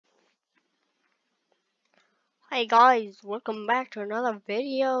Hi guys, welcome back to another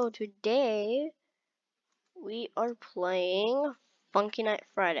video. Today we are playing Funky Night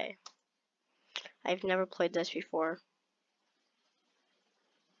Friday. I've never played this before.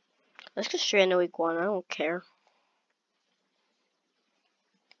 Let's go straight into week 1, I don't care.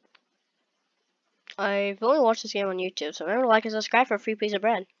 I've only watched this game on YouTube, so remember to like and subscribe for a free piece of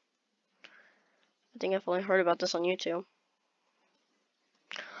bread. I think I've only heard about this on YouTube.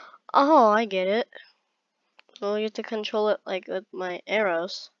 Oh, I get it. So you have to control it like with my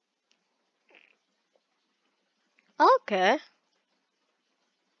arrows. Okay.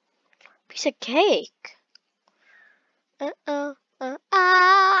 Piece of cake. Ah!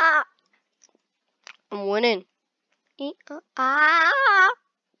 I'm winning. Ah!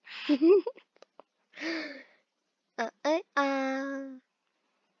 uh, uh, uh,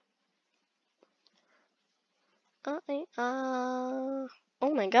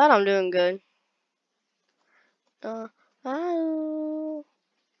 Oh my god, I'm doing good. Uh, uh,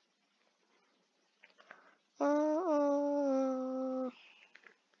 uh,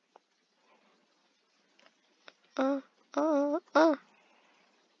 uh, uh, uh.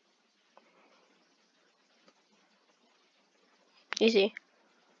 Easy.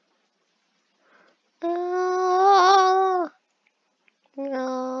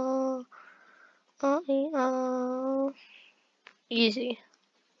 No. Easy.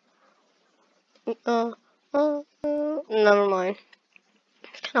 Never mind.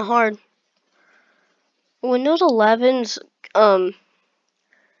 Kind of hard. Windows 11's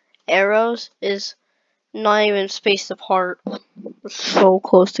arrows is not even spaced apart. We're so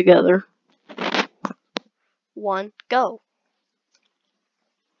close together. 1, go.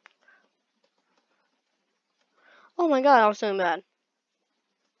 Oh my god, I was doing bad.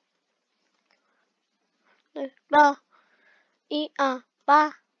 Ba, e,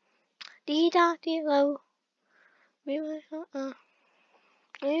 ba, dee da, dee lo. It's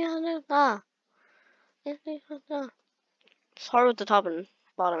hard with the top and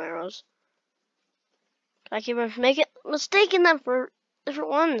bottom arrows. I keep mistaking them for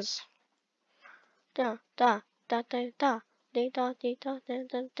different ones. Da da da da da dee da dee da da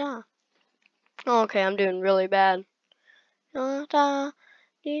da da. Okay, I'm doing really bad. Da da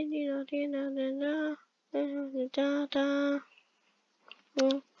dee dee da dee da da da da da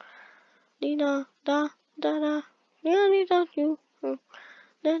dee da da da da dee da dee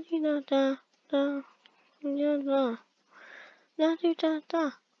da dee da da da da da dee da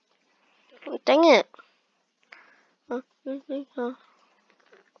da. Dang it!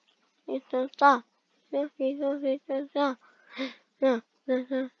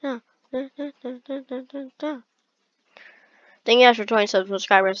 Thank you guys for 20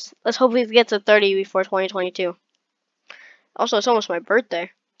 subscribers. Let's hope we get to 30 before 2022. Also, it's almost my birthday.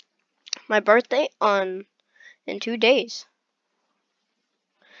 My birthday in 2 days.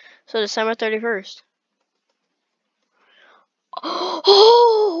 So December 31st.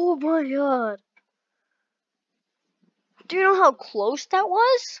 Oh my god. Do you know how close that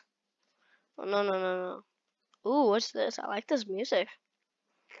was? Oh, no. Ooh, what's this? I like this music.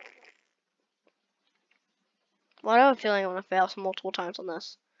 Why do I have a feeling I'm gonna fail multiple times on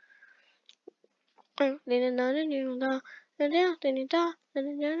this?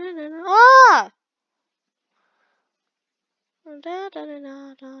 Ah!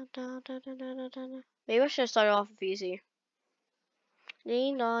 Maybe I should start off with easy.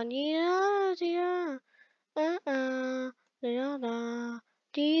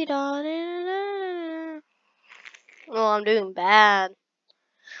 Oh, I'm doing bad.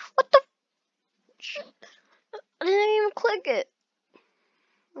 What the? I didn't even click it.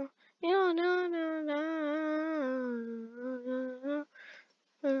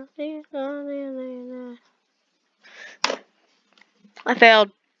 I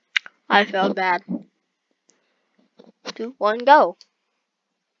failed. I failed bad. 2, 1, go.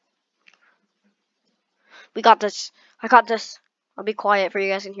 We got this. I got this. I'll be quiet for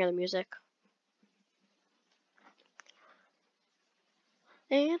you guys can hear the music.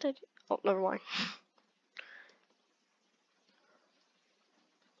 Oh, never mind.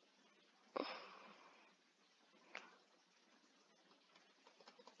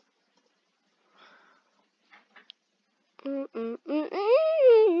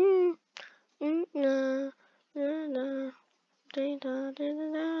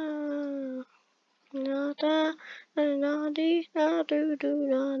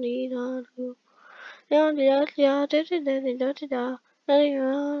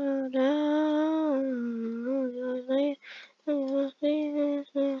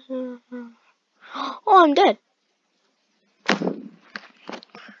 Oh, I'm dead.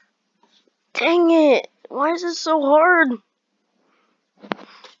 Dang it. Why is this so hard?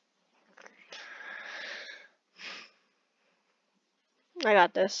 I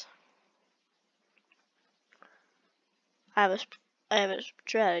got this. I have a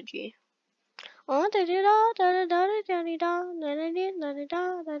strategy.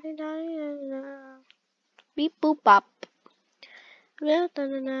 Beep boop bop.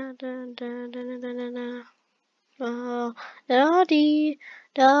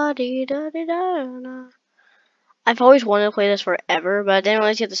 I've always wanted to play this forever, but I didn't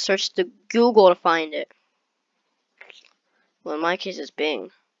realize you have to search the Google to find it. Well, in my case, it's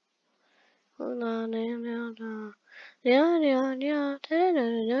Bing.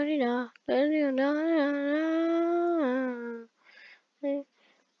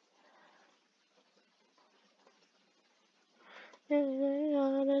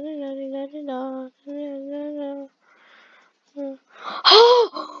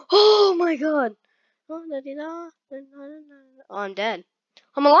 Oh my god! Oh, I'm dead.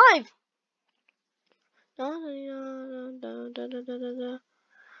 I'm alive!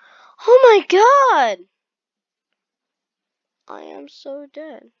 Oh my god! I am so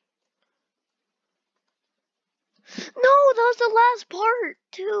dead. No, that was the last part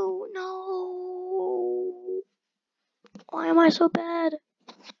too. No. Why am I so bad?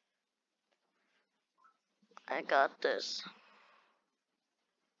 I got this.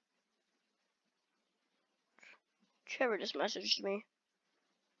 Trevor just messaged me.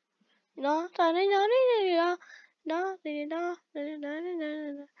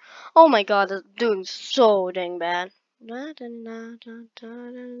 Oh my god, that's doing so dang bad.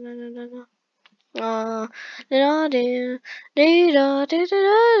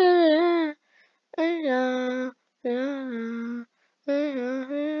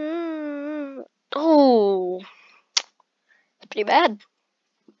 Oh, it's pretty bad.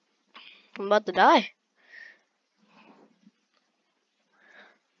 I'm about to die.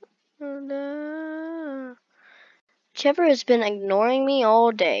 Trevor has been ignoring me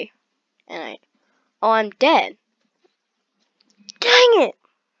all day, and I'm dead. Dang it!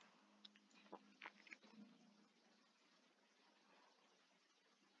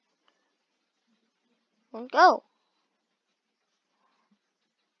 Let's go.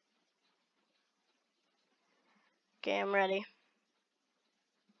 Okay, I'm ready.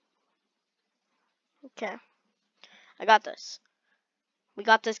 Okay, I got this. We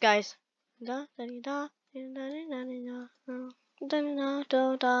got this, guys. We're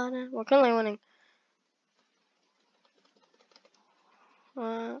currently winning.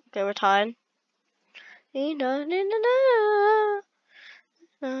 Okay, we're tied.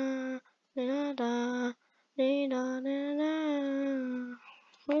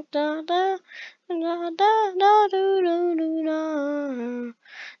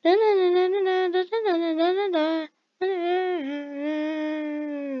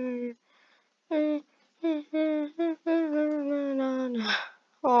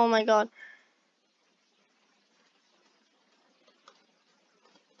 Oh my god.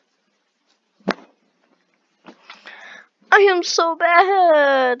 I am so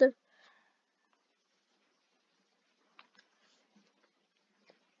bad.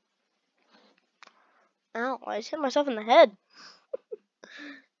 Ow, I just hit myself in the head.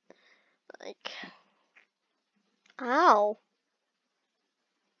 Like, ow.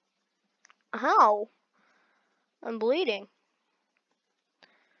 Ow. I'm bleeding.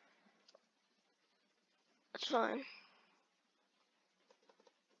 It's fine.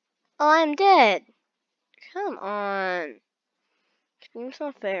 Oh, I'm dead. Come on. It's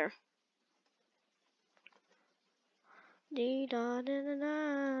not fair.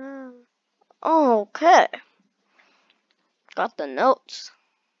 Okay. Got the notes.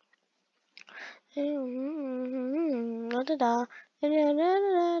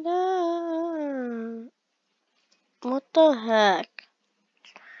 What the heck?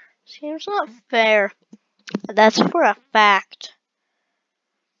 Seems not fair. That's for a fact.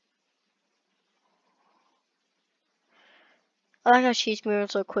 I like how she's moving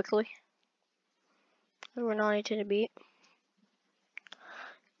so quickly. We're not easy to beat.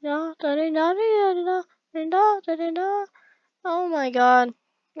 Oh my god.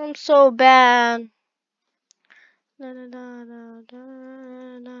 I'm so bad.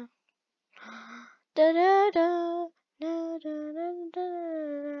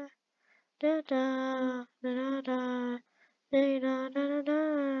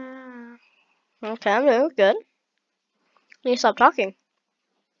 Okay, I'm doing good. Need to stop talking.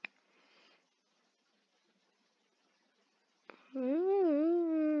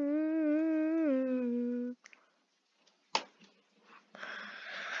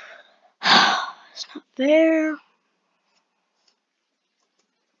 It's not fair.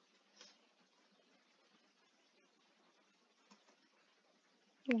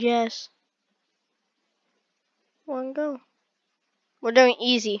 Yes. One go. We're doing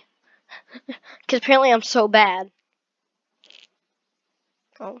easy. Because apparently I'm so bad.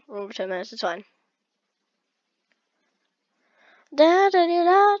 Oh, we're over 10 minutes. It's fine. Imagine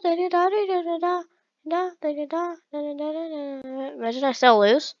I still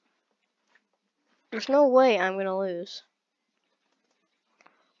lose. There's no way I'm gonna lose.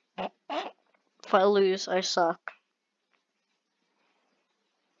 If I lose, I suck.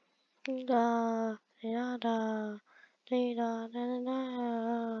 Da da da da da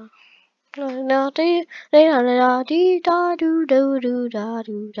da. Da dee da da dee da do do do da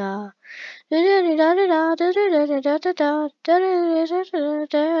do da. Da da da da da da da da da da da da da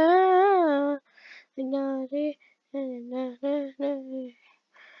da.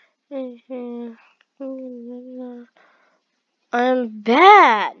 I'm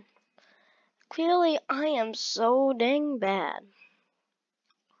bad. Clearly, I am so dang bad.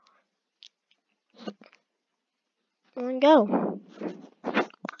 And go. I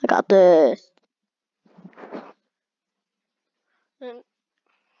got this. And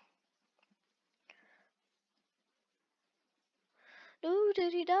do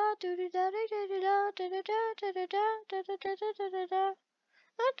do da do do da do do da do do da do do da do do da do do da.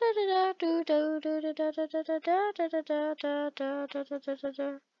 Do do do do da da da da da da da da da da da da da da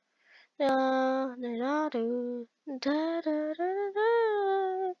da. Da da do da da da da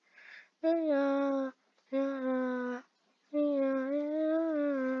da. Da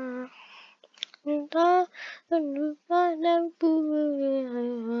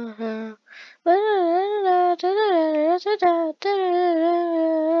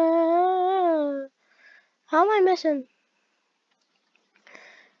How am I missing?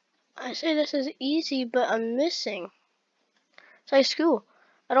 I say this is easy, but I'm missing. It's like school.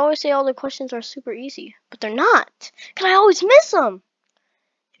 I'd always say all the questions are super easy, but they're not. Cause I always miss them.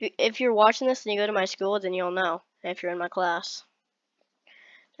 If you're watching this and you go to my school, then you'll know. If you're in my class.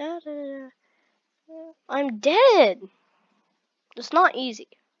 I'm dead. It's not easy.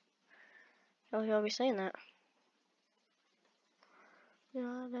 You'll be saying that.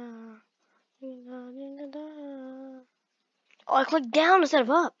 Oh, I clicked down instead of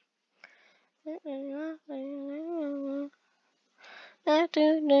up.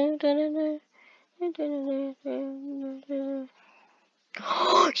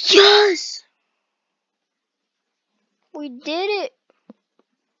 Yes! We did it!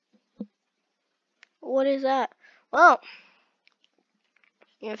 What is that? Well,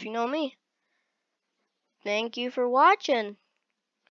 if you know me, thank you for watching.